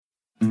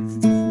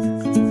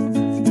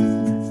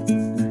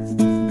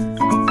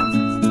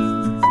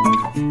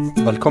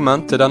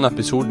Velkommen til denne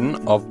episoden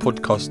av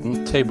podcasten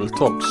Table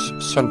Talks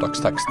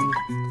Søndagsteksten,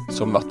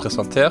 som blir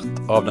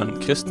presentert av den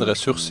kristne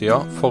ressurssida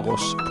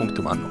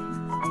foross.no.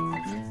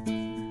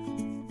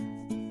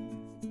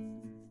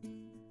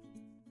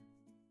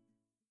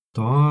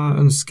 Da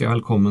ønsker jeg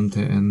velkommen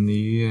til en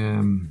ny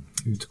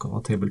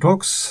utgave av Table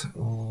Talks,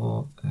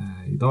 og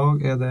i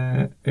dag er det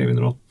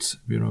Øyvind Rott,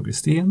 Bjørn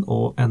Augustin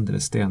og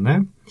Endre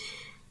Stene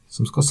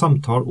som skal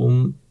samtale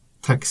om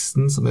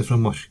teksten som er fra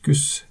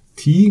Markus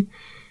 10,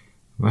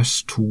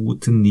 vers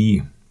 2-9.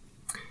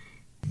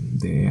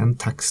 Det er en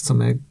tekst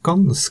som er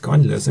ganske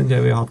annerledes enn det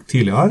vi har hatt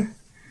tidligere,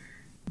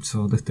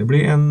 så dette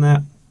blir en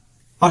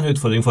annen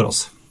utfordring for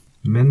oss.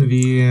 Men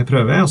vi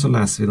prøver, og så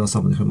leser vi da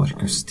sammen fra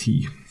Markus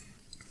 10.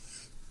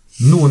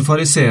 Noen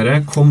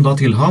farisere kom da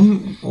til ham,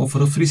 og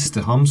for å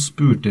friste ham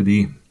spurte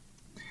de: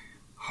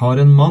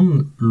 «Har en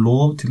mann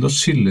lov til å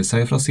skille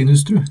seg fra sin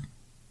hustru?»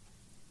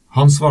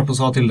 Han svarte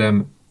og sa til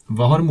dem: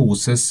 «Hva har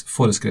Moses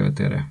foreskrevet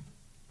dere?»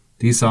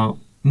 De sa: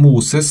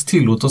 «Moses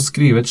tillot å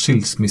skrive et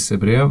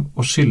skilsmissebrev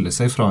og skille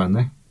seg fra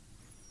henne.»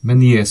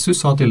 Men Jesus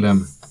sa til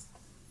dem: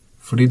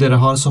 «Fordi dere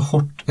har så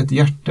hårdt et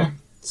hjerte,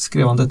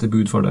 skrev han dette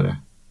bud for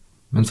dere.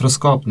 Men fra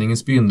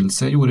skapningens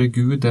begynnelse gjorde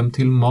Gud dem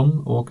til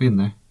mann og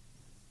kvinne.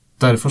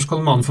 Derfor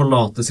skal mannen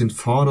forlate sin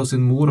far og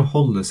sin mor og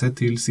holde seg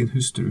til sin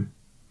hustru.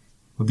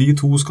 Og de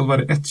to skal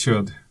være ett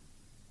kjød.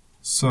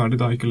 Så er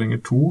de da ikke lenger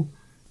to,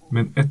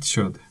 men ett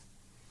kjød.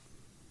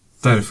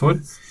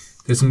 Derfor,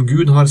 det som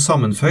Gud har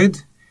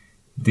sammenføyd,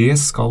 det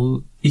skal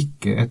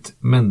ikke et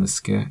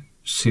menneske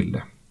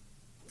skille.»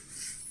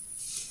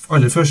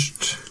 Aller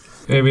først,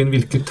 Eivind,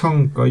 hvilke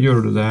tanker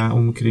gjør du deg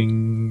omkring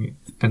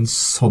en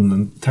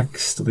sånn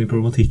tekst og den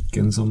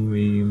problematikken som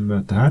vi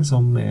møter her,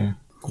 som er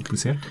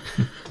komplisert?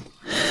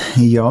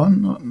 Ja,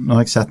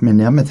 når jeg satt meg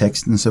ned med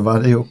teksten, så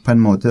var det jo på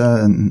en måte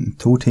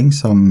to ting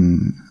som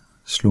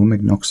slo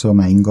meg nok så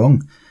med en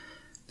gang.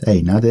 Det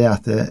ene er det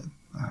at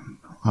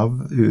av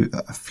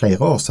flere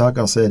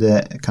årsaker så er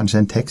det kanskje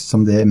en tekst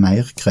som det er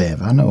mer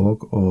krevende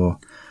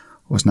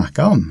å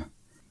snakke om.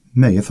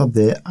 Mye for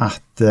det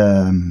at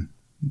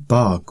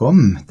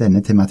bakom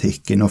denne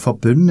tematikken og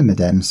forbundet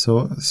med den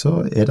så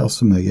er det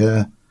så mye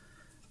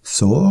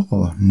sår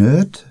og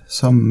nød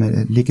som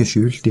ligger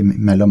skjult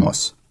mellom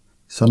oss.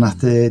 Sånn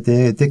at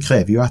det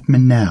krever jo at vi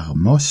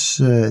nærmer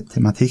oss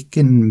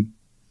tematikken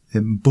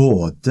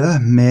både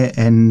med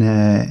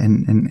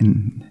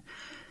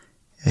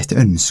et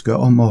ønske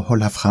om å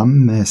holde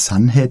fram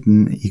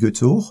sannheten i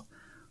Guds ord,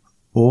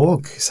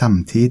 og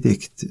samtidig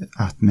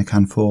at vi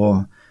kan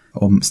få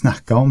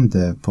snakke om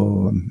det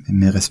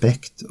med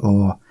respekt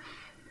og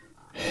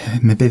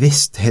med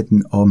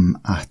bevisstheten om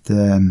at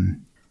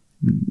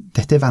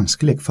dette er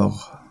vanskelig for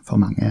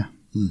mange.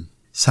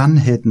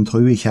 Sannheten, tro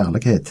i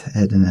kjærlighet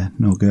er det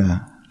noe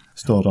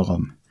står der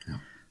om.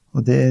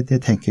 Og det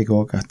tenker jeg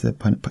også at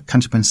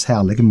kanskje på en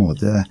særlig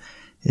måte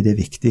er det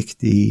viktig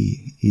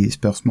i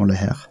spørsmålet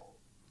her.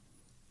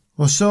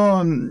 Og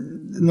så,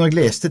 når jeg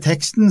leste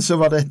teksten, så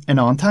var det en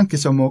annen tanke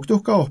som også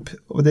dukket opp.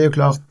 Og det er jo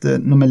klart,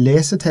 når vi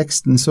leser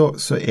teksten, så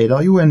er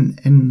det jo en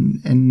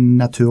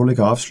naturlig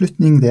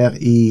avslutning der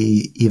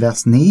i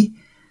vers 9,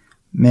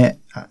 med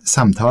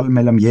samtalen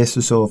mellom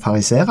Jesus og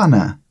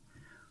fariserene.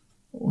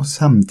 Og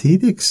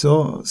samtidig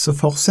så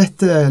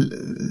fortsetter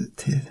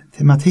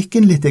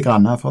tematikken litt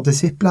grann, for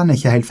disiplene er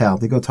ikke helt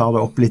ferdige og tar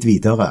det opp litt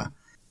videre.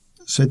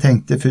 Så jeg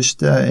tenkte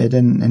først er det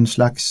en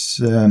slags,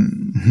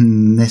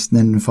 nesten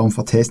en form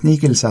for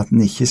tilsnikelse, at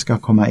den ikke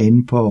skal komme inn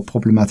på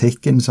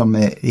problematikken som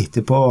er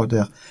etterpå,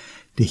 der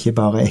det ikke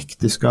bare er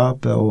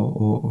ekteskapet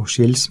og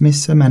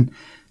skilsmisse, men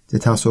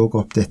det tar så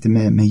også opp dette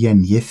med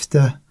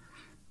gjengifte.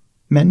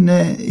 Men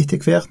etter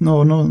hvert,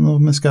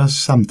 når vi skal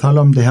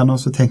samtale om det her nå,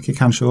 så tenker jeg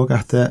kanskje også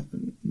at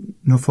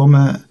nå får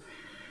vi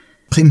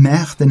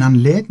primært en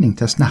anledning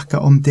til å snakke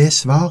om det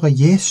svaret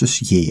Jesus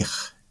gir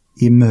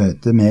i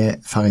møte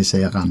med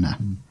fariserene.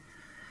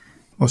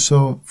 Og så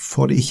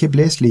får det ikke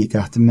bli slik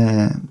at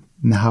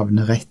vi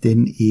havner rett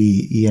inn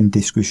i en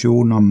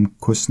diskusjon om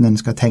hvordan en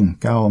skal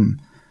tenke om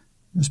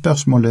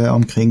spørsmålet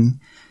omkring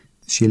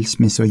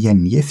skilsmisse og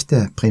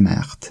gjengifte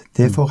primært.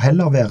 Det får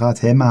heller være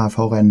tema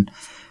for en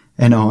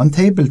annen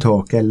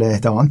tabletalk eller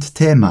et annet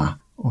tema,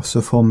 og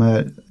så får vi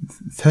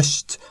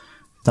først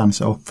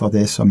danse opp for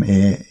det som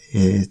er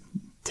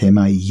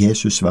tema i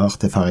Jesus svar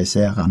til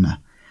fariserene.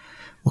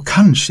 Og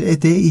kanskje er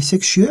det i seg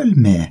selv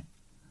med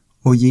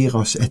og gir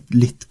oss en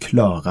litt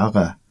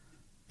klarere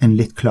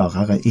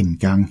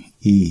inngang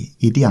i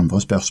de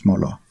andre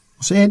spørsmålene.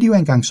 Og så er det jo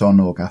en gang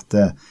sånn også at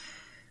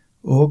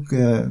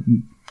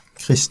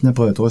kristne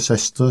brødre og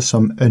søstre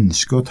som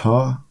ønsker å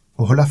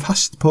holde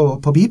fast på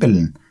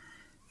Bibelen,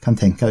 kan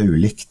tenke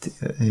ulikt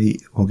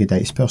også i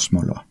de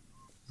spørsmålene.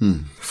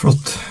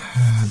 Flott.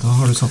 Da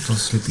har du satt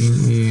oss litt inn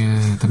i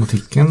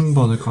tematikken,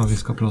 både hva vi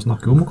skal prøve å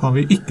snakke om og hva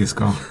vi ikke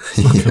skal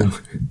snakke om.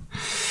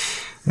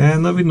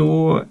 Når vi nå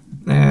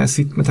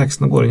sitter med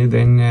teksten og går inn i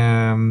den,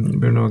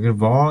 Bjørn Åger,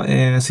 hva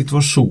er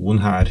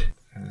situasjonen her?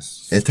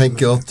 Jeg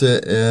tenker at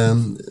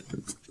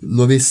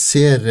når vi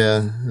ser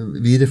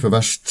videre fra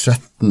vers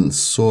 13,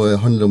 så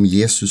handler det om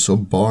Jesus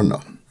og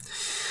barna.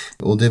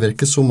 Og det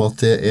virker som at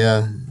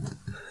det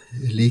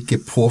like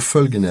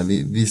påfølgende.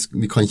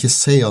 Vi kan ikke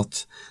si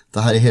at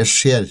dette her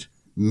skjer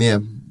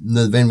med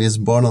nødvendigvis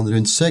barna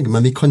rundt seg,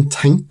 men vi kan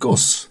tenke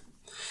oss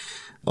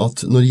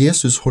at når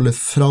Jesus holder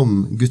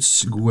fram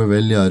Guds gode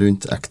vilje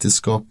rundt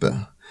ekteskapet,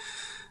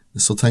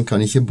 så tenker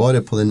han ikke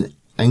bare på den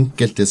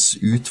enkeltes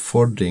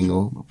utfordring,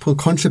 og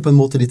kanskje på en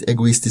måte litt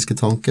egoistiske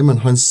tanker,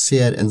 men han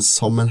ser en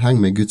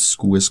sammenheng med Guds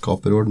gode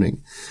skaperordning.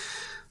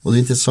 Og det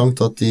er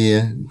interessant at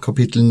i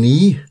kapittel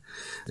 9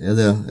 er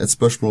det et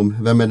spørsmål om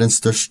hvem den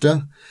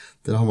største,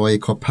 der han var i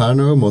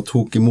Kapernaum og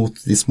tok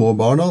imot de små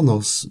barna,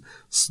 og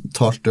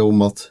talte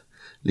om at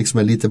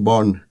liksom et lite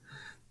barn,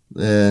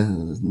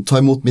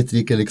 ta imot mitt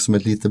rike liksom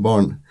et lite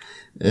barn.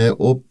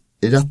 Og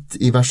rett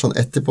i versene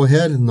etterpå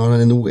her, når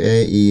han nå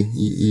i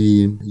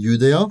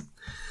Judea,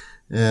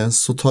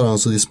 så tar han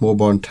altså de små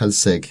barn til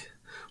seg,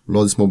 og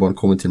la de små barn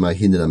komme til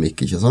meg, hindre dem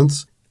ikke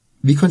sant?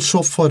 Vi kan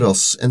se for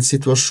oss en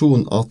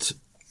situasjon at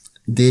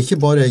det ikke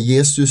bare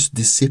Jesus,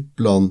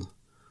 disiplene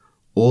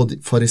og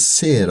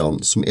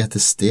fariserene som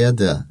til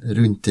stede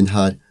rundt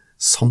denne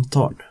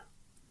samtalen.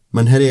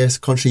 Men her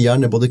kanskje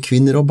gjerne både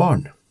kvinner og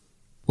barn.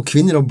 Og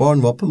kvinner og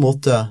barn var på en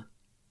måte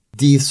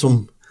de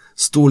som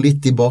stod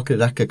litt i bakre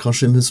rekke,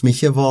 kanskje som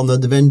ikke var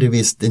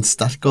nødvendigvis den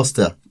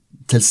sterkeste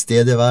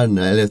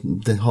tilstedeværende, eller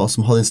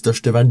som hadde den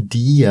største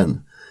verdien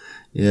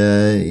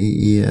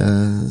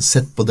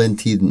sett på den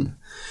tiden.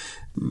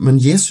 Men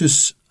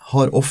Jesus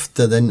har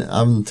ofte den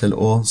evnen til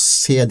å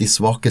se de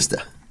svakeste,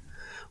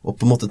 og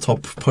på en måte ta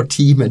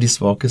parti med de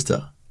svakeste.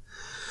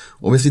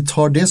 Og hvis vi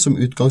tar det som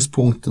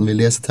utgangspunkt når vi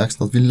leser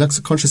teksten, at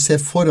vi kanskje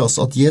ser for oss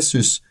at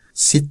Jesus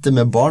sitter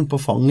med barn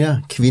på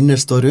fanget, kvinner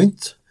står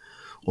rundt,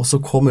 og så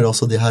kommer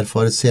også de her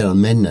fariserene,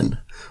 mennene,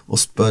 og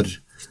spør,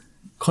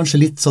 kanskje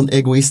litt sånn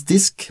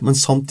egoistisk, men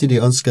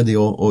samtidig ønsker de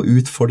å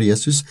utfordre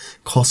Jesus,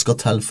 hva skal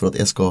til for at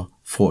jeg skal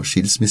få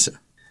skilsmisse?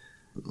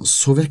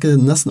 Så virker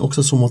det nesten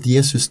også som at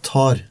Jesus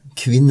tar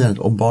kvinner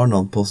og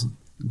barna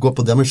går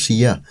på deres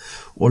side,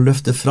 og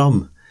løfter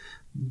fram.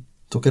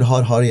 Dere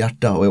har harde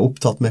hjerter, og er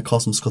opptatt med hva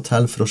som skal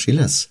til for å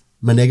skilles,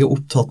 men jeg er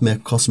opptatt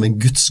med hva som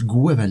Guds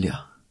gode vilje.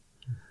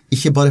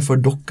 Ikke bare for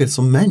dere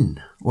som menn,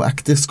 og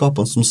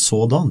ekteskapene som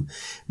sådan,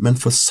 men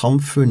for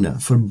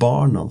samfunnet, for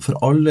barna, for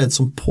alle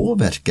som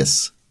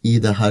påvirkes i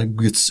denne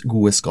Guds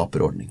gode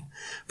skaperordning.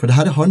 For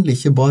dette handler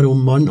ikke bare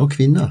om mann og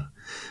kvinne,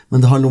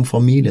 men det handler om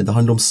familie, det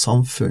handler om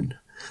samfunn.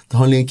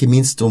 Det handler ikke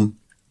minst om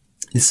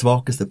de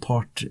svakeste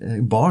part,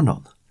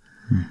 barna.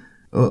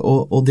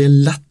 Og det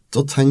lett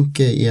å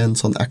tenke i en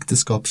sånn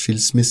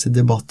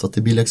ekteskapsskilsmissedebatt at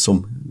det blir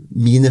liksom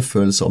mine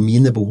følelser og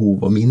mine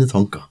behov og mine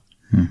tanker.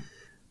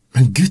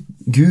 Men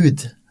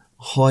Gud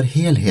har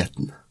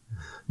helheten.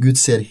 Gud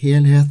ser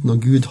helheten,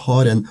 og Gud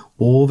har en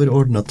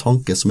overordnet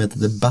tanke som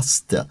til det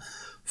beste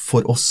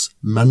for oss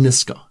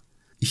mennesker.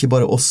 Ikke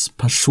bare oss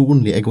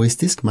personlig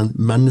egoistisk, men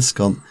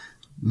menneskene,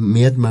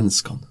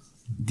 medmenneskene,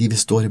 de vi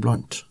står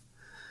iblant.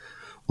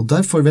 Og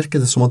derfor virker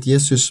det som at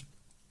Jesus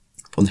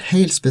på en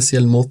helt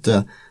spesiell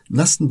måte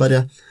nesten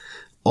bare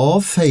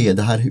avfeier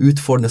det her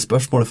utfordrende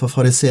spørsmålet for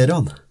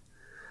fariserene,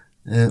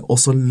 og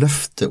så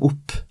løfter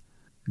opp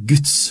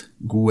Guds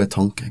gode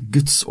tanke,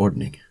 Guds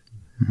ordning.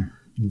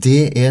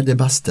 Det det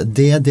beste,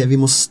 det det vi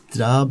må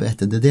strebe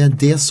etter, det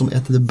det som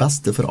til det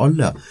beste for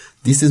alle.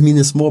 Disse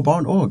mine små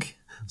barn også,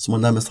 som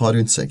man nærmest har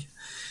rundt seg.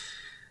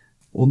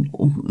 Og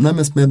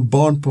nærmest med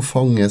barn på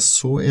fanget,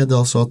 så det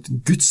altså at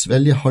Guds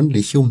vilje handler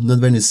ikke om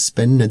nødvendigvis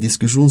spennende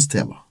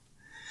diskusjonstema.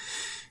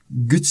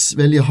 Guds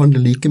vilje handler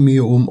like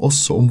mye om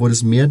oss og om våre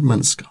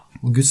medmennesker.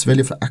 Og Guds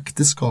vilje for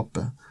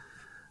ekteskapet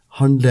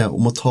handler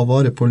om å ta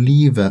vare på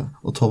livet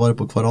og ta vare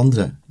på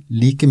hverandre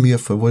like mye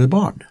for våre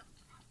barn.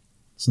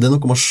 Så det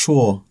noe om å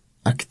se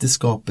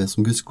ekteskapet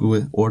som Guds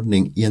gode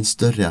ordning i en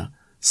større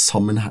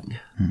sammenheng.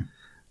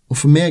 Og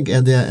for meg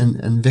det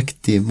en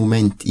viktig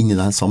moment inn i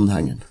denne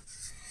sammenhengen.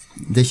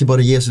 Det ikke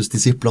bare Jesus,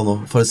 disiplene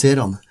og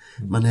fariserene,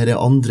 men her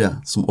andre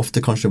som ofte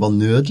kanskje var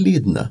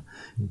nødlidende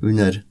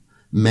under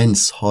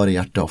menns harde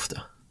hjerte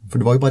ofte. For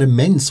det var jo bare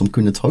menn som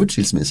kunne ta ut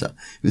skilsmisse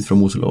ut fra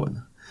Moseloven.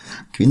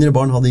 Kvinner og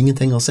barn hadde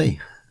ingenting å si.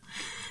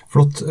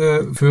 Flott.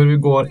 Før vi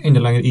går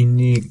enda lenger inn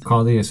i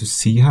hva det Jesus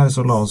sier her,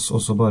 så la oss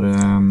også bare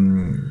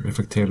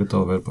reflektere litt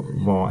over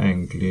hva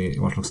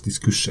slags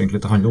diskurs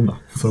egentlig det handler om da,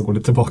 for å gå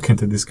litt tilbake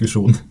til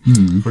diskusjonen.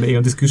 For det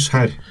jo en diskurs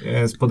her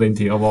på den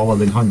tiden, hva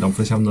var det den handler om?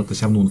 For det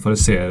kommer noen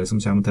fariseere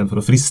som kommer til for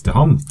å friste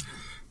ham.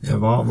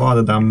 Hva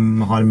det de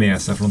har med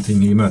seg for noen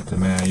ting i møte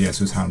med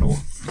Jesus her nå?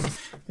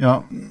 Ja,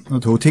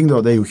 og to ting da,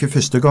 det jo ikke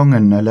første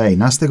gangen eller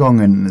eneste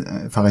gangen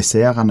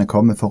fariserene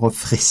kommer for å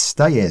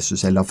friste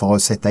Jesus, eller for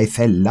å sette en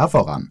felle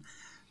for han,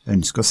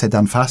 ønsker å sette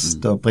han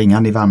fast og bringe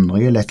han i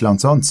vandring eller et eller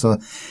annet sånt, så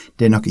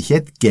det nok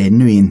ikke et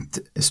genuint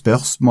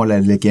spørsmål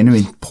eller et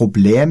genuint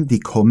problem de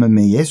kommer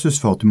med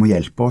Jesus for. Du må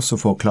hjelpe oss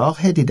å få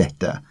klarhet i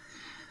dette.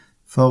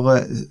 For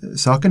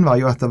saken var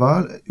jo at det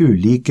var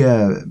ulike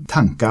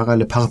tanker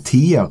eller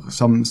partier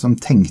som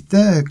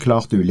tenkte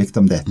klart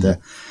ulikt om dette.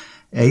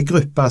 En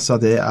gruppe sa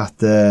det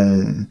at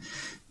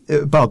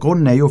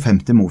bakgrunnen jo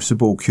 5.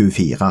 Mosebok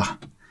 24,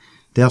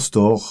 der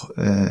står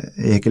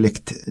egentlig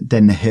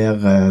denne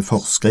her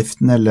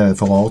forskriften eller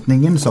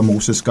forordningen som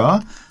Moses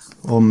ga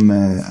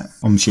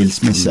om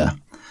skilsmisse.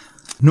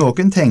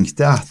 Noen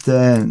tenkte at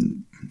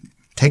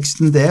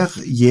teksten der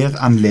gir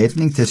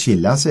anledning til å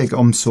skille seg,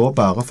 om så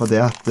bare for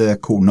det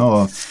at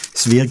kona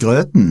svir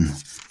grøten,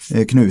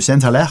 knuser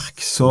en tallerk,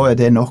 så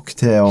det nok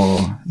til å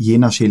gi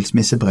henne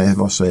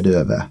skilsmissebrev, og så det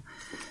over.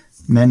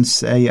 Mens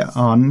en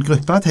annen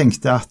gruppe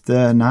tenkte at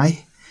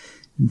nei,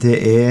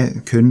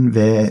 det kun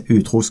ved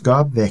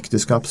utroskap, ved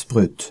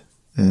ekteskapsbrudd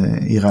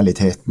i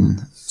realiteten,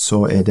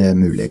 så det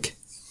mulig.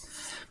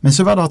 Men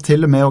så var det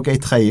til og med også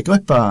en tredje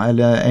gruppe,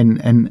 eller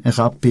en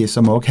rabbi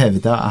som også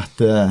hevdet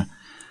at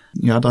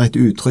ja, det et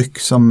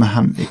uttrykk som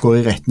han går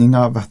i retning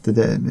av at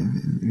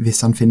hvis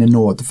han finner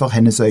nåde for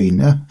hennes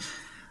øyne,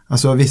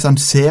 altså hvis han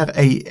ser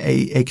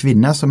en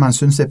kvinne som han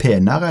synes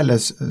penere eller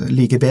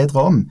liker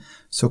bedre om,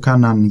 så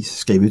kan han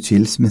skrive ut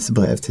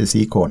skilsmissebrev til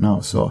sin kone,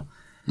 og så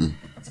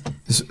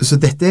Så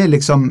dette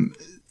liksom,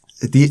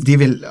 de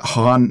vil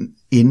ha han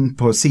inn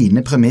på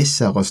sine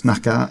premisser og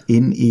snakke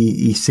inn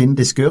i sin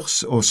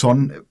diskurs, og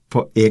sånn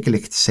på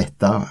egentlig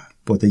sette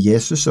både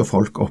Jesus og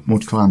folk opp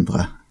mot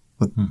hverandre.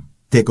 Og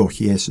det går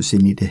ikke Jesus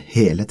inn i det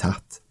hele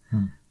tatt.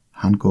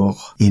 Han går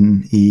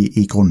inn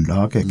i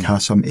grunnlaget, hva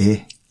som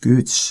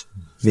Guds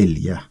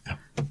vilje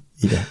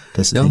i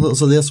disse ting. Ja,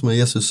 altså det som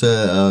Jesus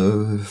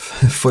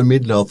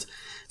formidler, at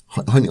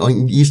han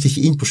gir seg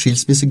ikke inn på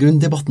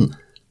skilsmissegrunn-debatten,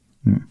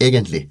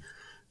 egentlig.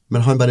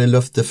 Men han bare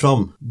løfter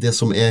fram det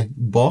som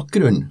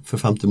bakgrunnen for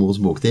 5.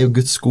 Mosebok. Det jo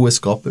Guds gode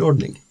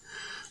skaperordning.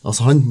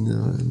 Altså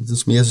det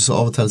som Jesus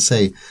av og til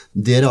sier,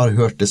 dere har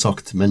hørt det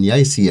sagt, men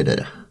jeg sier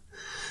dere.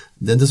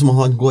 Det det som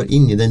han går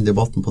inn i den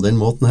debatten på den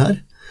måten her.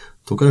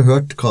 Dere har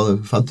hørt hva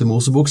 5.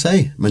 Mosebok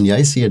sier, men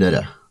jeg sier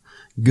dere.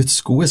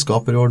 Guds gode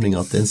skaperordning,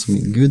 at den som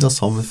Gud har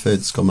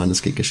sammenføyd, skal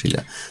mennesket ikke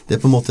skille.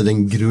 Det på en måte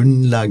den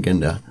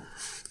grunnleggende,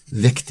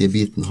 viktige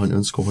biten han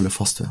ønsker å holde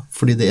fast ved.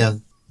 Fordi det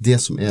det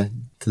som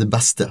til det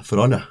beste for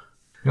alle.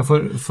 Ja,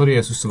 for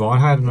Jesus svar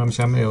her, når de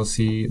kommer, å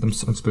si, de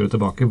spør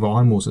tilbake, hva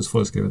har Moses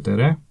foreskrevet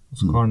dere? Og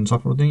så har han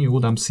sagt noe,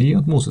 jo, de sier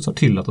at Moses har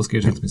tillatt å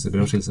skrive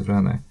skilsmissebrev og skille seg fra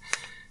henne.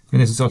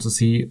 Men Jesus altså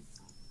sier,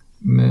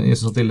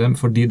 Jesus sa til dem,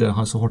 fordi det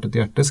har så hårdt et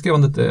hjerte, skrev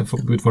han dette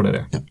bud for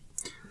dere. Ja.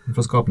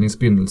 Fra skapningens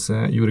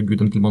begynnelse gjorde Gud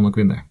dem til mann og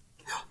kvinne.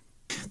 Ja.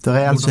 Det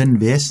altså en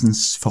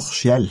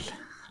vesensforskjell.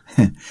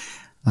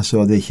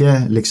 Altså det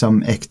ikke liksom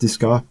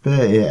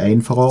ekteskapet en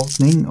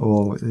forordning,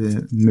 og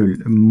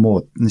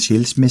måten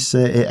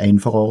skilsmisse en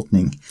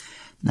forordning.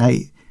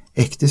 Nei,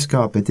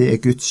 ekteskapet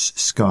det Guds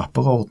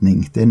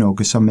skaperordning. Det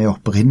noe som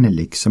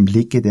opprinnelig, som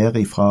ligger der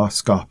ifra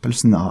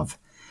skapelsen av.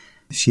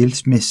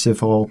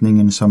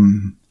 Skilsmisseforordningen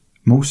som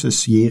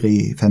Moses gir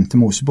i 5.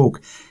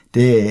 Mosebok,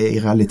 det i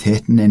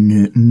realiteten en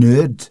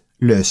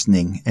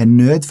nødløsning, en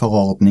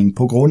nødforordning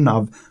på grunn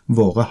av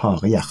våre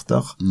harde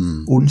hjerter,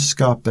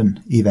 ondskapen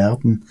i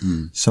verden,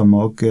 som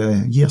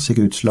også gir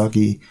seg utslag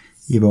i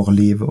våre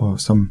liv, og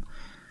som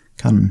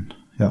kan,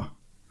 ja.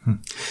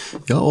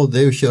 Ja, og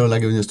det jo ikke å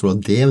legge under stol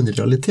at det en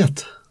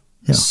realitet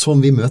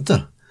som vi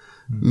møter,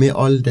 med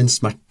all den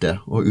smerte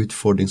og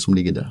utfordring som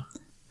ligger der.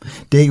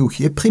 Det jo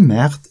ikke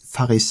primært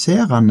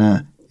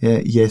fariserene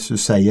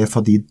Jesus sier,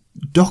 fordi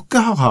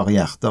dere har harde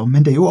hjerter,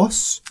 men det jo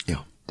oss.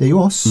 Ja. Det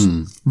jo oss,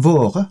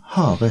 våre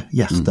harde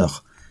hjerter,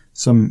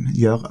 som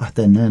gjør at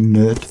denne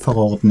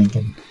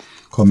nødforordningen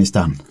kom i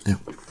stand. Ja.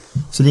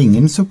 Så det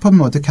ingen som på en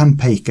måte kan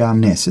peke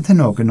nese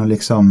til noen og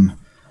liksom,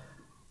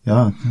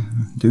 ja,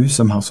 du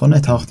som har sånn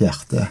et hardt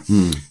hjerte.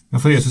 Ja,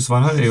 for Jesus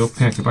svar her jo å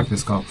peke på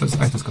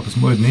ekteskapets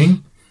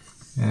ordning,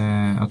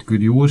 at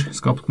Gud gjorde,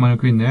 skapt mann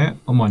og kvinne,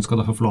 og mannen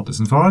skal derfor forlate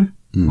sin far,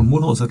 og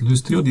mor holder seg til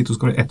hustru, og de to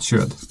skal være ett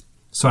kjød.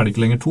 Så det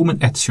ikke lenger to, men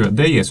ett kjød.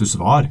 Det Jesus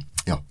svar,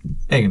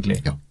 egentlig.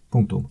 Ja.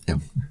 Punktum. Ja,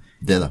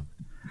 det.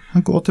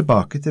 Han går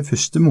tilbake til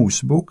 1.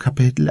 Mosebok,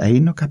 kapittel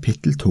 1 og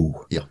kapittel 2.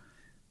 Ja.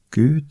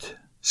 Gud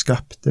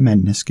skapte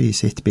mennesket i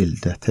sitt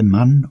bilde, til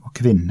mann og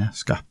kvinne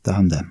skapte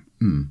han dem.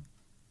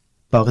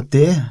 Bare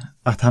det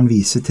at han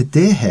viser til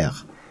det her,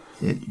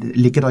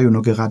 ligger der jo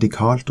noe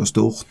radikalt og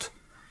stort.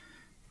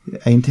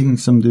 En ting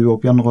som du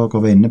og Bjørn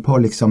Roger var inne på,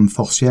 liksom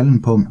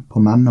forskjellen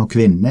på mann og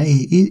kvinne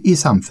i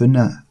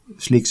samfunnet,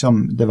 slik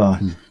som det var.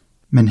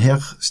 Men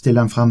her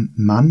stiller han fram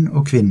mann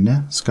og kvinne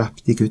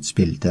skapt i Guds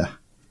bilde.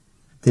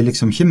 Det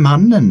liksom ikke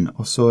mannen,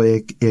 og så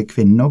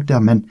kvinnen også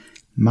der, men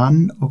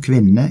mann og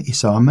kvinne i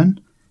sammen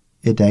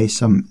de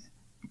som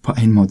på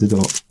en måte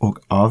da og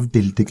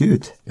avbilder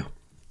Gud.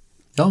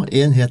 Ja,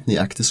 enheten i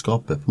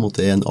ekteskapet på en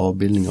måte en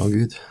avbildning av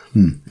Gud.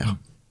 Ja.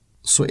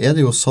 Så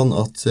det jo sånn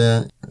at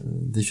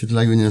det ikke til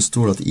å legge under en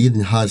stol at i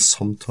denne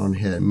samtalen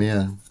her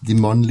med de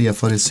mannlige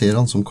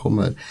fariserene som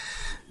kommer,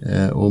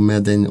 og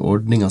med den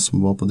ordningen som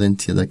var på den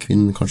tiden der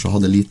kvinnen kanskje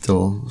hadde lite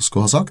å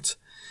skulle ha sagt,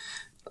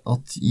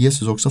 at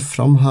Jesus også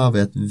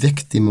framhever et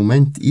viktig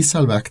moment i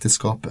selve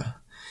ekteskapet.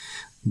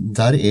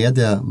 Der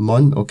det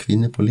mann og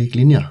kvinne på lik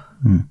linje,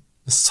 med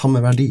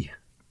samme verdi.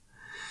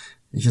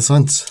 Ikke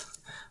sant?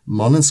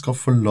 Mannen skal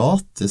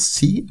forlate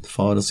sin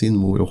far og sin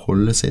mor og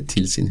holde seg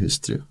til sin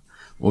hustru,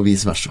 og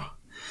vice versa.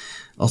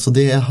 Altså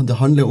det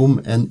handler om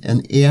en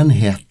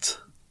enhet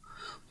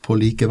på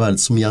likeverd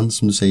som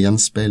du sier,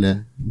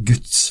 gjenspeiler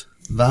Guds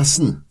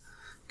vesen,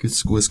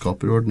 Guds gode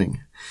skaperordning.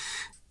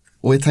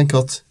 Og jeg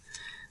tenker at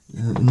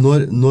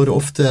når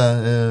ofte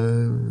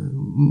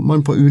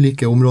man på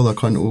ulike områder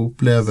kan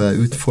oppleve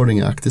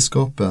utfordringer i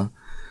ekteskapet,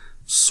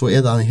 så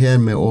det her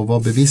med å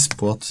være bevisst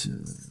på at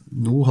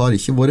nå har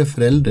ikke våre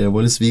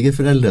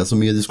svigerforeldre så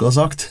mye de skulle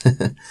ha sagt.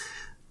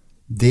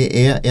 Det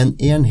en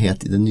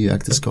enhet i det nye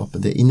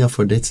ekteskapet. Det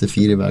innenfor disse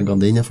 4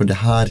 veggene. Det innenfor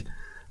det her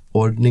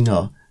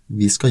ordningen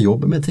vi skal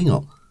jobbe med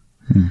tingene.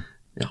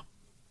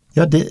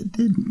 Ja,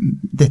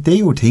 dette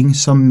jo ting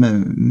som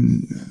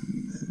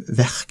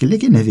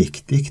virkelig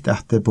viktig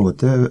at det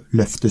både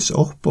løftes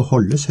opp og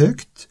holdes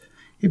høyt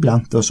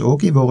iblant oss,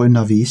 og i vår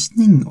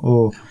undervisning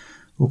og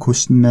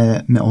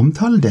hvordan vi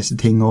omtaler disse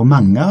tingene. Og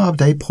mange av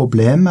de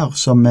problemer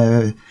som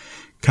vi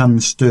kan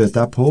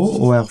støte på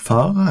og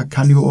erfare,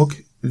 kan jo også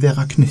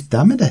være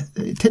knyttet med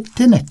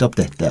til nettopp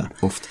dette.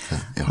 Ofte,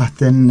 ja.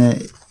 At en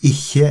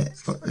ikke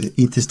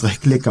i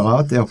tilstrekkelig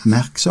grad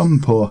oppmerksom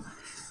på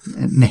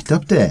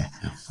nettopp det.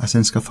 Ja. Altså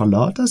en skal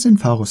forlate sin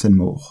far og sin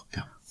mor,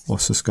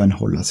 og så skal en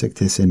holde seg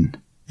til sin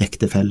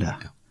ektefelle.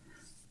 Ja.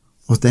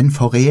 Og den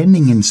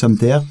foreningen som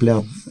der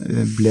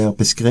blir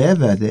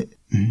beskrevet,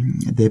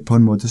 det på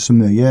en måte så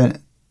mye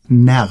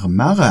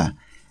nærmere,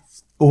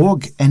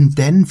 og enn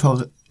den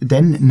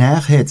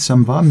nærhet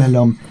som var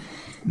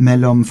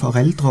mellom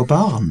foreldre og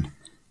barn.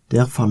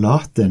 Der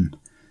forlater en,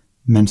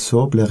 men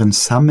så blir en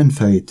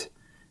sammenføyd.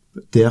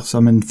 Der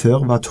som en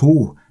før var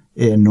 2,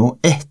 nå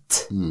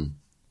 1.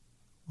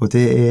 Og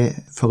det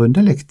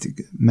forunderlig,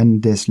 men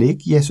det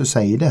slik Jesus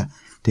sier det.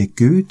 Det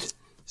Gud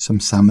som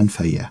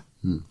sammenføyer.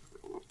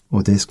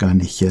 Og det skal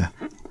han ikke.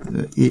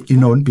 I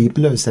noen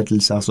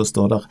bibeløversettelser så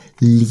står det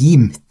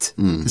limt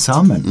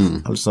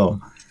sammen. Altså.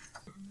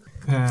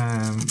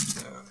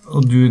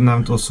 Og du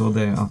nevnte også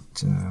det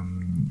at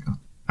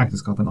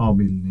ekteskap en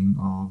avbildning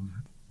av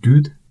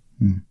Gud,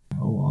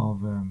 og av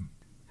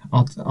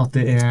at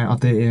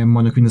det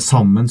man og kvinne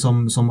sammen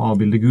som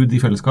avbilder Gud i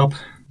fellesskap,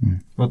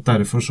 og at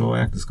derfor så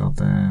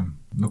ekteskapet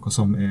noe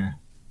som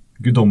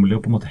guddommelig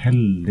og på en måte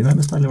heldig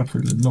nærmest, eller i hvert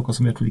fall noe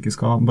som vi ikke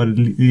skal bare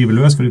rive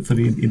løs, for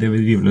i det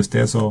vi river løs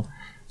det, så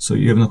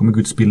gjør vi noe med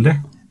Guds bilde.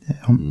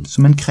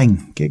 Som en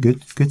krenker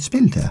Guds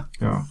bilde.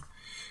 Ja.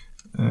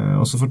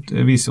 Og så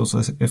viser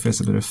også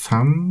Efeserbrevet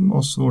 5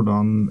 oss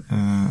hvordan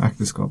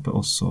ekteskapet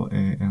også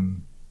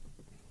en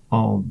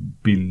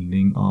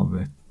avbildning av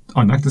et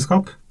annet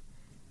ekteskap.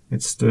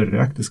 Et større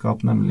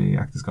ekteskap, nemlig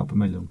ekteskapet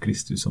mellom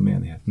Kristus og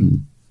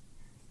menigheten.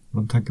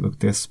 Hvordan tenker dere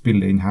det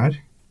spiller inn her?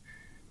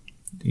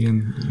 I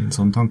en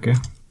sånn tanke?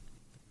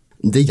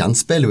 Det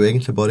gjenspeiler jo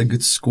egentlig bare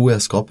Guds gode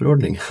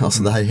skaperordning.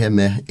 Altså det her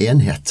med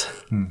enhet.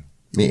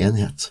 Med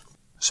enhet.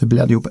 Så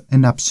blir det jo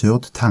en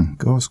absurd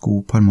tanke å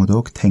skulle på en måte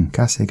også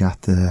tenke seg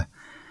at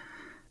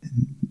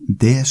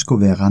det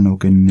skulle være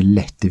noen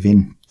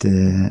lettvint,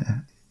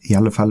 i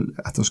alle fall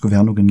at det skulle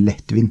være noen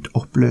lettvint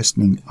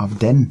oppløsning av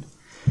den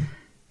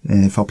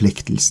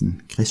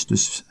forpliktelsen.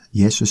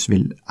 Jesus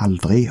vil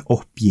aldri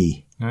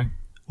oppgi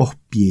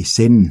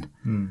sin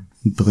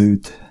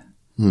brud.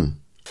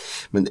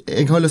 Men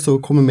jeg har lyst til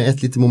å komme med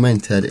et lite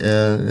moment her.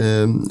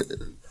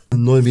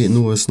 Når vi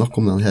nå snakker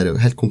om den her,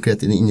 helt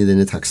konkret inn i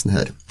denne teksten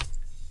her,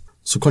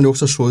 så kan det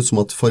også se ut som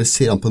at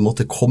fariserene på en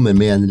måte kommer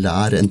med en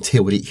lære, en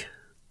teori,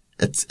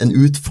 en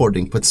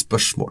utfordring på et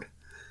spørsmål,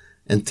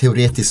 en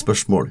teoretisk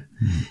spørsmål.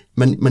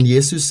 Men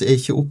Jesus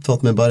ikke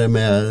opptatt med bare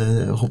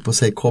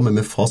komme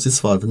med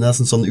fasitsvar, for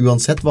nesten sånn,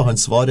 uansett hva han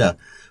svarer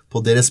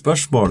på deres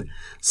spørsmål,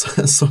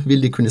 så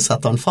vil de kunne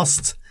sette han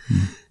fast.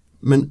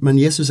 Men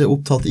Jesus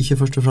opptatt ikke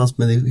først og fremst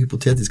med de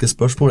hypotetiske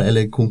spørsmål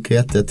eller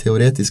konkrete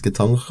teoretiske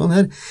tankene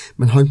her,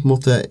 men han på en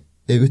måte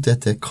ute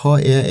etter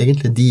hva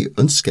egentlig de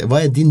ønsker,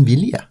 hva din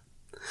vilje?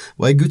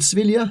 Hva Guds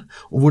vilje,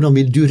 og hvordan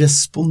vil du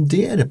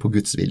respondere på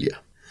Guds vilje?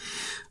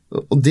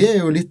 Og det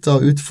jo litt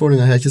av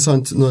utfordringen her, ikke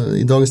sant?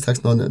 I dagens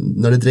tekst,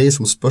 når det dreier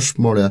seg om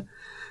spørsmålet,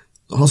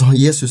 altså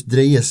Jesus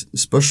dreier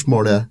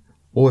spørsmålet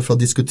over fra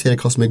å diskutere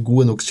hva som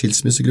gode nok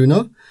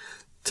skilsmissegrunner,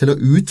 til å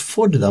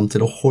utfordre dem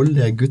til å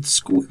holde Guds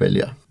gode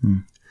vilje.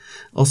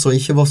 Altså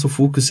ikke være så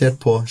fokusert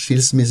på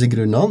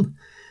skilsmissegrunnene,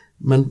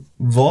 men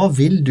hva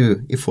vil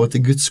du i forhold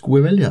til Guds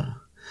gode vilje?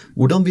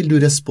 Hvordan vil du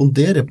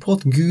respondere på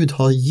at Gud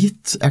har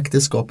gitt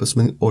ekteskapet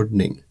som en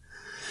ordning?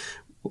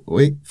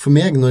 Og for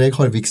meg, når jeg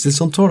har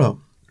vigselsamtaler,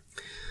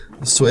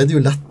 så det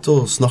jo lett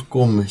å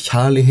snakke om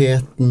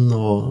kjærligheten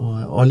og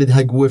alle de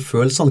her gode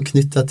følelsene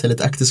knyttet til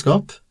et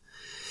ekteskap.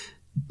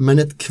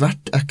 Men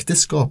hvert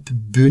ekteskap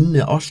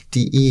bunner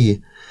alltid i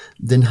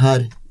den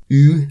her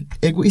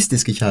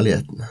uegoistiske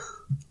kjærligheten,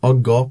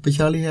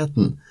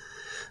 agapekjærligheten,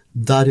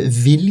 der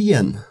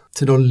viljen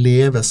til å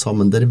leve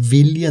sammen, der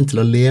viljen til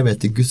å leve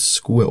etter Guds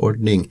gode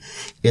ordning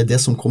det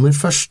som kommer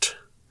først,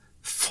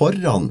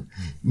 foran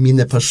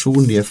mine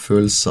personlige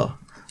følelser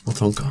og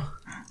tanker.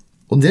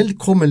 Og det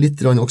kommer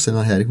litt også inn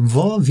her.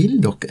 Hva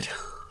vil dere?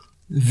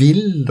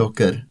 Vil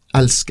dere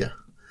elske?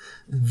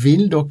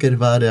 Vil dere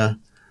være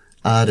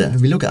ære?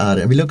 Vil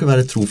dere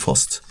være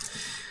trofast?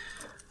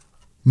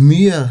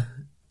 Mye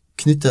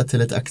knyttet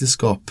til et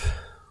ekteskap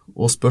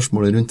og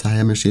spørsmålet rundt det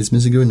her med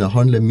skilsmissegrunner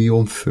handler mye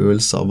om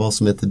følelser av hva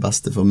som til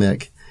beste for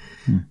meg.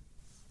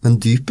 Men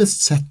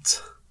dypest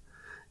sett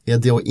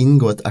det å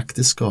inngå et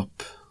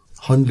ekteskap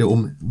handler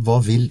om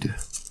hva vil du?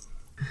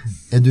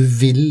 Du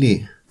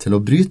villig til å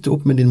bryte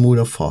opp med din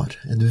mor og far?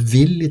 Du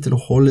villig til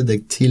å holde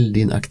deg til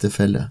din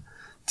ektefelle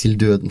til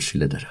døden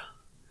skiller dere?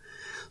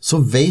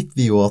 Så vet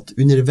vi jo at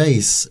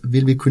underveis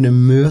vil vi kunne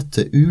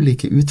møte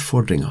ulike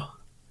utfordringer.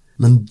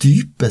 Men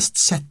dypest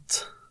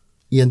sett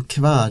i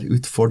hver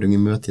utfordring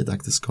vi møter i et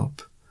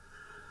ekteskap,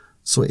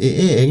 så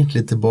jeg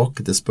egentlig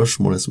tilbake til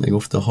spørsmålet som jeg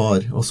ofte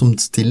har, og som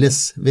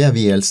stilles ved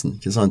vielsen,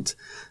 ikke sant?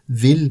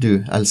 Vil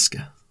du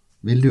elske?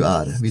 Vil du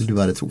ære? Vil du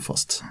være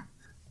trofast?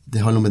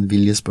 Det handler om et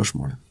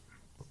viljespørsmål.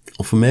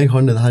 Og for meg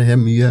handler det her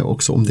mye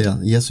også om det.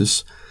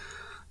 Jesus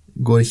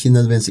går ikke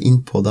nødvendigvis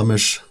inn på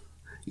deres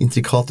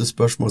intrikate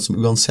spørsmål som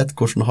uansett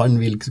hvordan han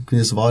vil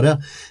kunne svare,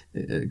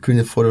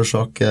 kunne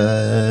forårsake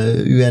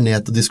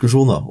uenighet og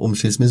diskusjoner om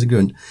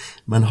skilsmissegrunn.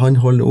 Men han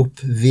holder opp,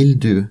 vil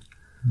du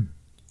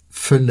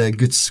følge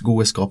Guds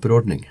gode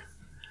skaperordning?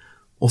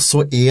 Og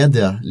så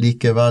det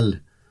likevel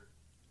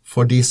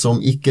for de som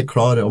ikke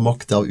klarer å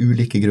makte av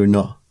ulike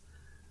grunner,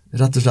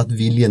 rett og slett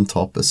viljen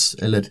tapes,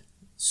 eller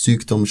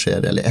sykdom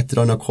skjer, eller et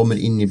eller annet kommer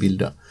inn i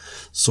bildet,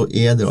 så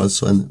det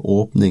altså en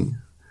åpning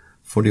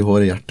for de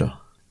hårde hjerter.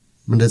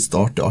 Men det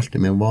starter alltid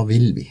med hva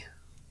vil vi?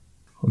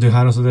 Og det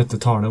her altså dette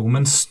taler om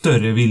en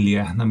større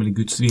vilje, nemlig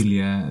Guds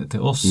vilje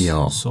til oss,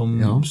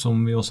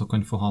 som vi også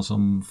kan få ha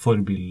som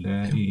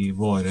forbilde i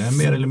våre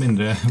mer eller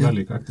mindre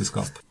vellykkede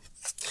ekteskap.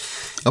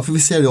 Ja, for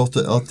vi ser jo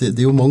at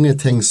det jo mange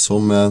ting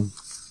som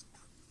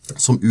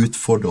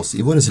utfordrer oss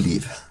i vårt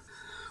liv.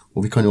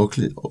 Og vi kan jo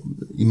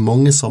i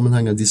mange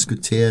sammenhenger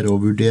diskutere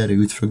og vurdere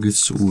ut fra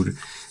Guds ord,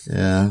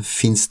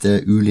 finnes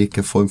det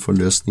ulike form for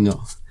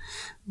løsninger.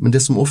 Men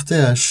det som ofte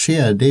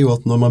skjer, det jo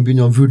at når man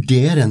begynner å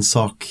vurdere en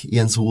sak i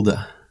ens hode,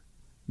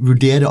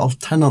 vurdere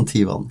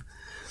alternativene,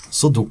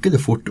 så dukker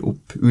det fort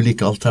opp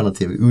ulike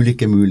alternativer,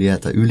 ulike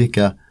muligheter,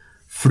 ulike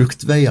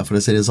fluktveier, for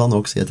å si det sånn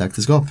også i et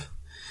ekteskap.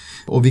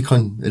 Og vi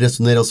kan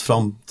resonere oss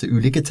fram til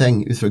ulike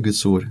ting ut fra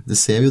Guds ord. Det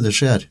ser vi jo det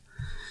skjer.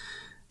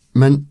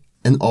 Men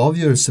en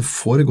avgjørelse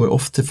foregår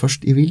ofte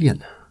først i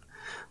viljen.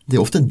 Det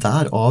ofte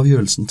der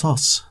avgjørelsen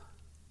tas.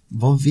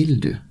 Hva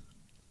vil du?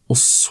 Og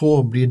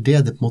så blir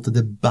det på en måte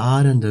det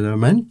bærende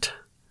element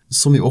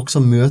som vi også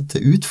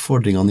møter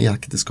utfordringene i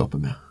ekteskapet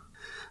med.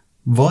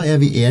 Hva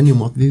vi enige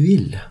om at vi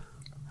vil?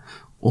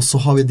 Og så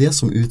har vi det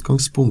som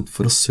utgangspunkt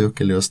for å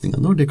søke løsninger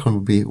når det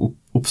kan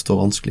oppstå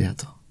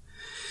vanskeligheter.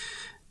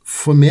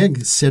 For meg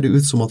ser det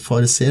ut som at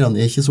fariserene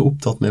ikke så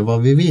opptatt med hva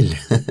vi vil,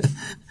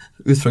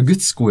 ut fra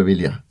Guds gode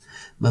vilje,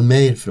 men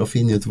mer for å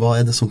finne ut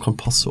hva det som kan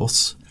passe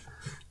oss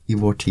i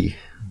vår tid.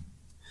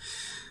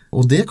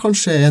 Og det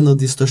kanskje en av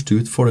de største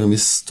utfordringene vi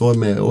står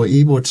med, og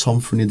i vårt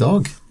samfunn i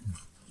dag,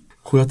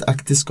 hvor at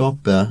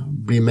ekteskapet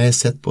blir mer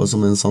sett på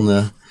som en sånn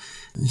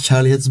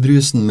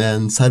kjærlighetsbrusen med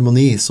en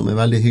seremoni som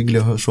veldig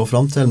hyggelig å se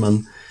frem til,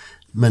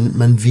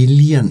 men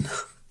viljen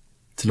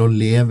til å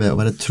leve og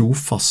være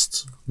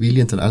trofast,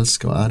 viljen til å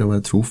elske og ære og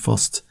være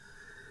trofast,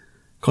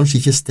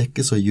 kanskje ikke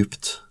stekker så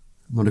djupt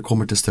når det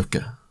kommer til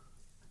stykket.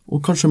 Og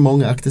kanskje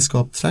mange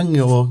ekteskap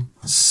trenger å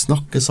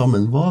snakke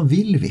sammen. Hva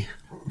vil vi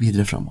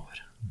videre fremover?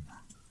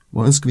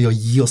 Hva ønsker vi å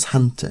gi oss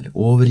hen til,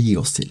 overgi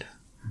oss til?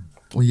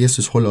 Og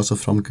Jesus holder altså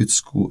frem Guds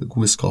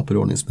gode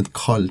skaperordning som et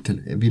kall til,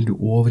 vil du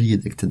overgi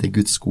deg til det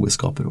Guds gode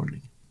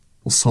skaperordning?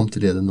 Og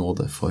samtidig det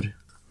nåde for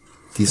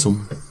de som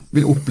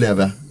vil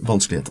oppleve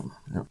vanskelighetene.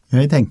 Ja.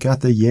 Jeg tenker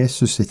at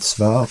Jesus sitt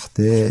svar,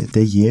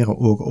 det gir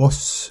også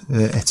oss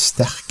et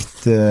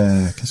sterkt,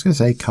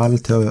 kall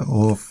til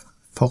å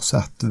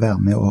fortsatt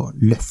være med å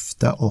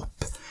løfte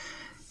opp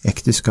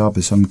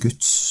ekteskapet som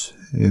Guds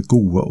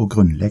gode og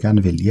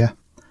grunnleggende vilje.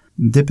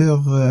 Det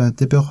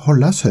bør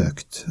holdes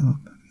høyt,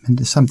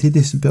 men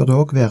samtidig så bør det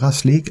også være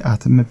slik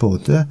at vi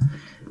både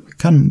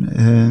kan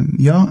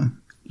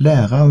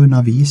lære å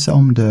undervise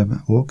om det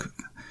og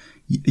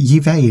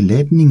gi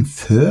veiledning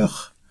før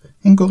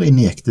en går inn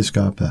i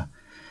ekteskapet,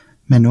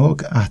 men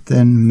også at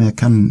vi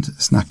kan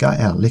snakke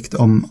ærlig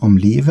om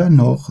livet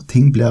når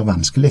ting blir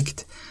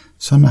vanskelig,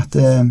 sånn at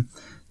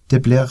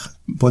det blir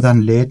både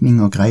anledning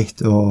og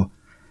greit å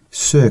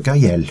søke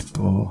hjelp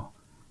og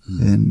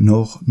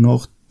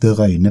når det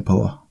røyner på.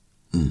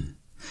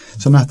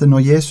 Sånn at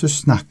når Jesus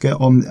snakker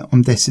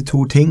om disse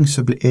to ting,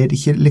 så det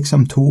ikke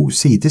liksom to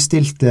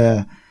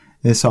sidestilte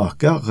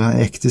saker.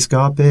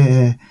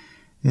 Ekteskapet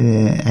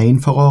en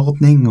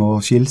forordning,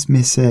 og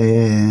skilsmisse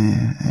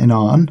en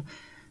annen.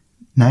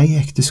 Nei,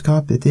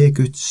 ekteskapet det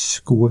Guds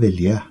gode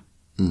vilje.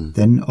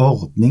 Den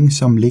ordning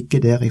som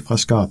ligger der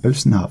fra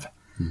skapelsen av.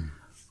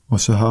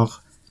 Og så har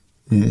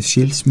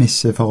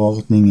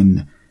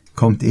skilsmisseforordningen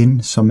kommet inn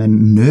som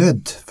en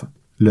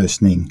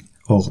nødløsning,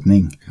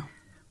 ordning,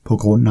 på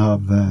grunn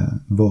av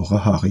våre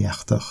harde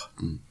hjerter.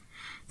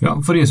 Ja,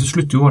 for Jesus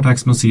slutter jo vår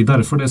tekst med å si,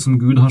 derfor det som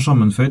Gud har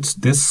sammenføyd,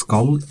 det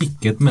skal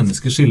ikke et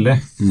menneske skille.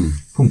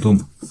 Punktum.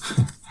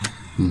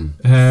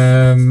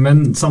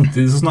 Men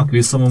samtidig så snakker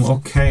vi som om,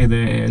 ok,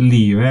 det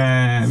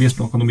livet, vi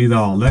snakker om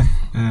idealet,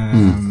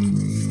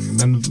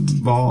 men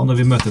hva når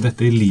vi møter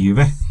dette i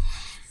livet?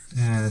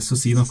 Så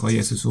sier noe av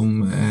Jesus om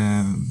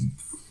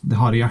det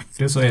harde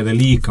hjertet, så det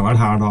likevel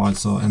her da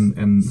altså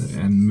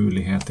en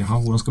mulighet. Ja,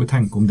 hvordan skal vi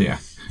tenke om det?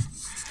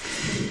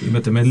 Vi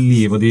møter med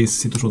livet og de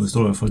situasjonene vi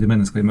står overfor, de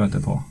mennesker vi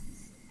møter på.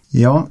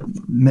 Ja,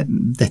 men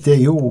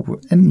dette jo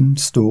en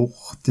stor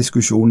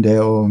diskusjon det,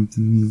 og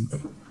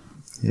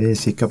det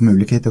sikkert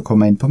mulighet til å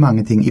komme inn på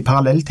mange ting. I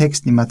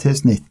parallellteksten i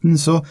Matteus 19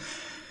 så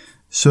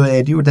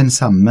det jo den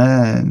samme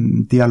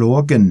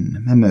dialogen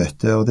vi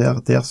møter, og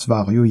der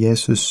svarer jo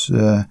Jesus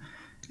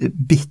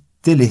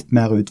bitte litt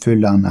mer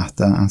utfyllende at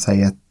han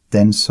sier at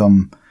den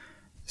som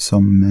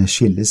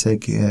skiller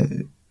seg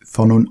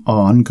for noen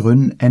annen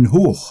grunn enn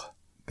hor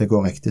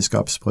begår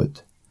ekteskapsbrudd.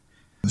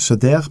 Så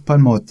der på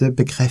en måte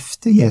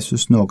bekrefter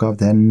Jesus noe av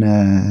den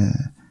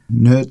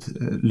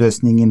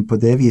nødløsningen på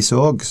det viset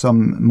også, som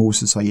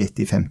Moses har gitt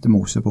i 5.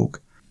 Mosebok.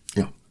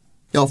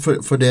 Ja,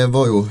 for det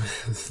var jo,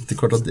 det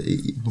klart at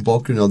på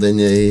bakgrunn av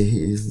denne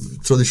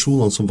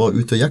tradisjonene som var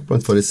ute og gikk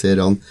blant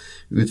fariserene,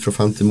 ut fra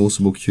 5.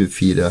 Mosebok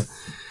 24,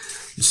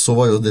 så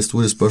var jo det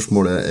store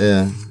spørsmålet,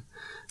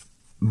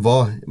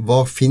 hva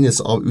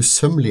finnes av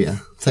usømmelige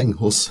ting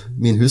hos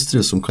min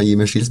hustru som kan gi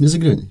meg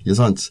skilsmissegrunn, ikke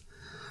sant?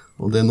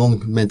 Og det noen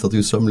mente at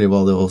usømmelig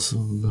var det å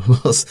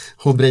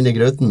brenne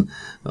grøten,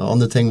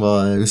 andre ting var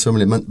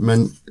usømmelig, men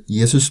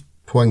Jesus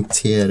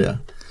poengterer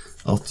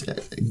at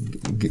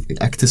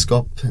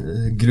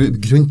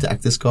grunn til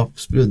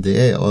ekteskapsbrudd,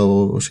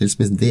 og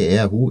skilsmisse,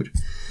 det hor,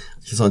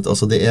 ikke sant?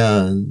 Altså det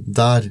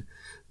der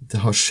det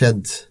har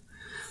skjedd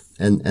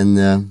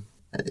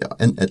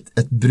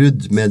et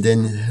brudd med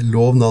den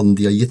lovnaden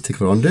de har gitt til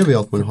hverandre ved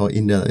at man har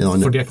innledet en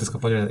annen. Fordi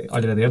ekteskapet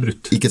allerede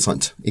brutt. Ikke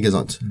sant,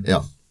 ja.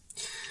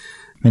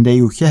 Men det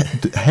jo ikke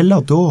heller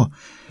da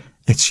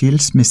et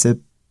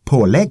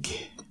skilsmissepålegg.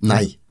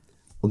 Nei,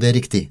 og det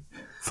riktig.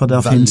 For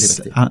det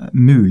finnes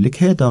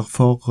muligheter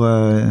for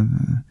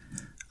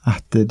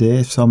at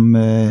det som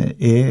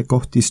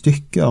gått i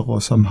stykker og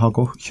som har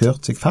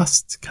kjørt seg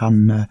fast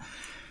kan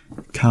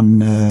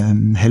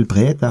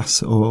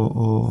helbredes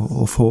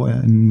og få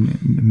en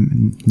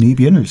ny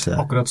begynnelse.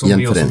 Akkurat som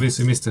vi også, hvis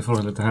vi mister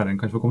forholdet til Herren,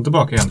 kan få komme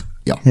tilbake igjen.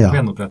 Ja.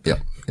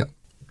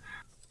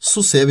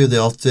 Så ser vi jo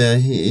det at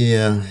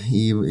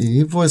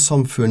i våre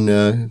samfunn,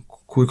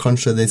 hvor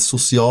kanskje de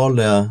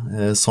sosiale,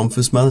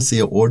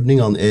 samfunnsmessige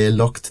ordningene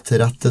lagt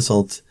til rette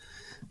sånn at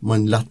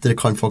man lettere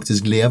kan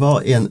faktisk leve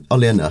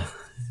alene,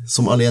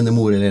 som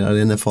alenemor eller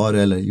alenefar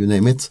eller you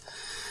name it,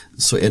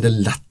 så det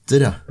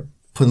lettere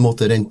på en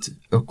måte rent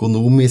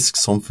økonomisk,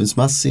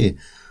 samfunnsmessig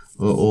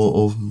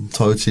å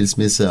ta ut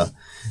skilsmisse.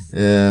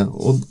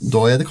 Og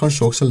da det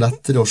kanskje også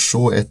lettere å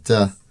se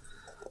etter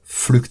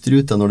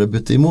fluktruter når det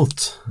butter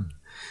imot.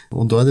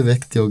 Og da det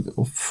viktig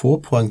å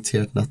få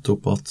poengtert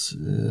nettopp at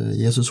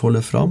Jesus holder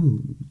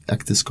fram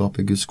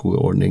ekteskapet Guds gode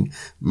ordning.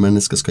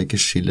 Mennesker skal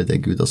ikke skille det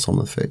Gud har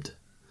sammenføyd.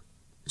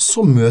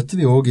 Så møter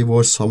vi også i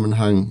vår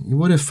sammenheng, i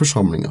våre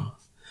forsamlinger,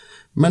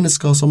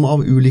 mennesker som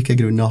av ulike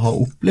grunner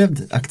har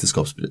opplevd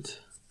ekteskapsbrudd.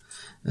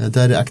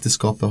 Der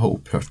ekteskapet har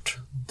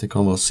opphørt. Det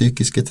kan være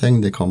psykiske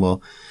ting, det kan være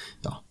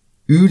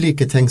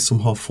ulike ting som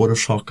har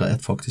forårsaket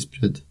et faktisk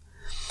brudd.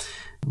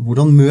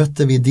 Hvordan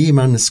møter vi de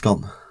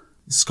menneskene?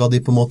 Skal de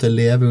på en måte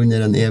leve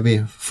under en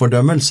evig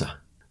fordømmelse?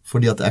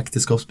 Fordi at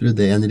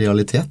ekteskapsbruddet en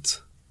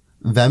realitet?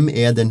 Hvem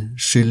den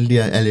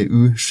skyldige eller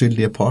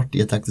uskyldige part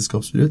i et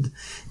ekteskapsbrudd?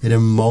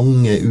 Det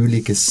mange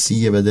ulike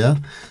sider ved det,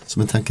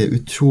 som jeg tenker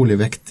utrolig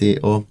viktig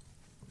å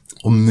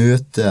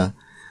møte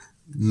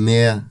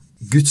med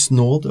Guds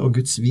nåde og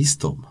Guds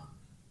visdom,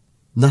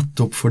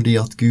 nettopp fordi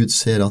at Gud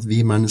ser at vi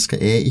mennesker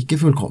ikke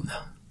fullkomne.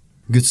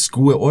 Guds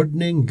gode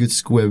ordning,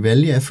 Guds gode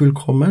vilje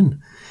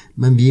fullkommen,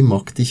 men vi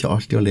makter ikke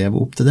alltid å leve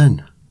opp til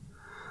den.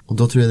 Og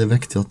da tror jeg det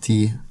viktig at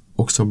de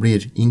også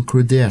blir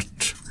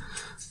inkludert,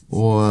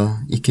 og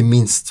ikke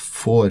minst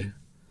får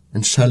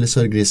en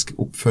sjelsørgerisk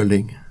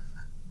oppfølging.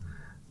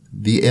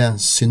 Vi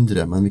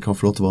syndere, men vi kan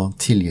få lov til å være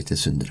tilgitt til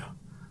syndere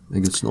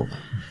med Guds nåde.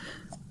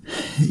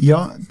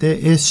 Ja,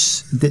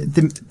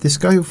 det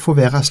skal jo få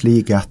være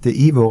slik at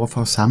i våre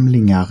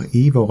forsamlinger,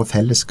 i våre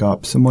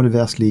fellesskap, så må det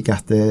være slik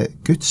at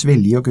Guds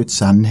vilje og Guds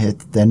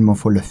sannhet, den må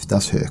få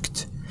løftes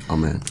høyt.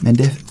 Amen. Men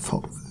det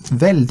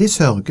veldig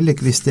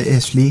sørgelig hvis det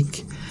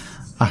slik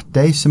at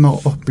de som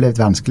har opplevd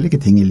vanskelige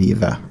ting i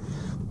livet,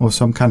 og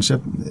som kanskje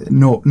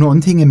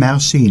noen ting mer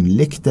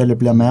synligt, eller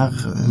blir mer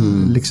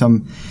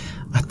liksom,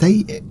 at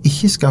de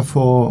ikke skal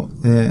få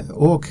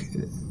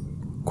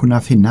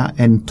kunne finne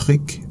en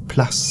trygg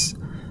plass,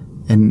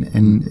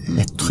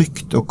 et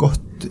trygt og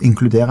godt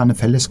inkluderende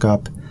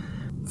fellesskap.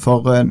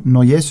 For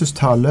når Jesus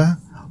taler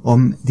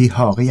om de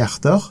harde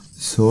hjerter,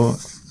 så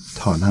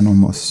taler han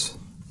om oss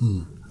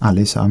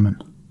alle sammen.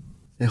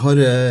 Jeg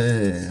har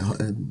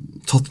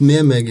tatt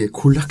med meg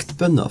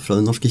kollektbønner fra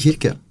den norske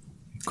kirke.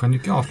 Kan du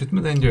ikke avslutte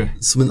med den, du?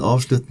 Som en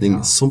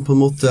avslutning, som på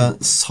en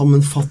måte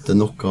sammenfatter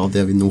noe av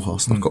det vi nå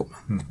har snakket om.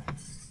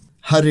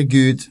 Herre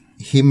Gud,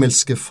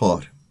 himmelske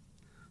Far,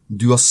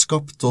 Du har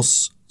skapt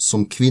oss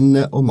som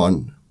kvinne og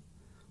mann,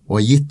 og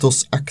har gitt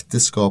oss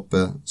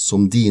ekteskapet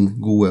som din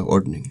gode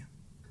ordning.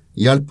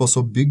 Hjelp oss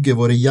å bygge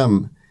våre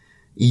hjem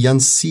i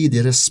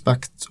gjensidig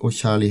respekt og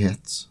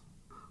kjærlighet,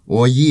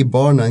 og å gi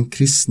barna en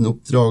kristen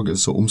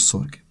oppdragelse og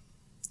omsorg.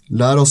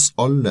 Lær oss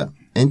alle,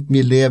 enten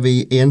vi lever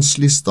i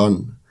enslig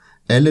stand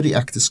eller i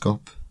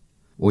ekteskap,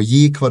 og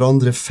gi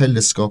hverandre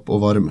fellesskap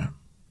og varme,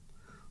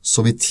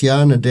 så vi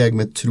tjener deg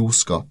med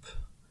troskap,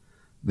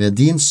 ved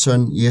din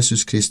Sønn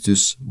Jesus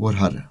Kristus, vår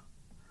Herre,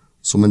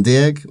 som en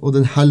deg og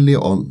den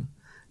hellige ånd,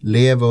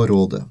 leve og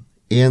råde,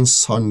 en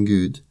sann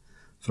Gud,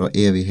 fra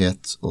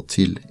evighet og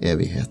til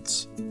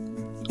evighet.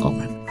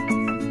 Amen.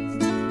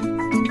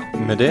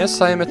 Med det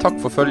sier vi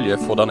takk for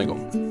følget for denne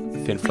gang.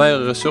 Finn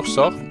flere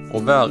ressurser,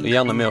 og vær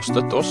gjerne med å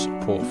støtte oss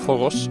på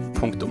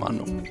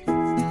foross.no.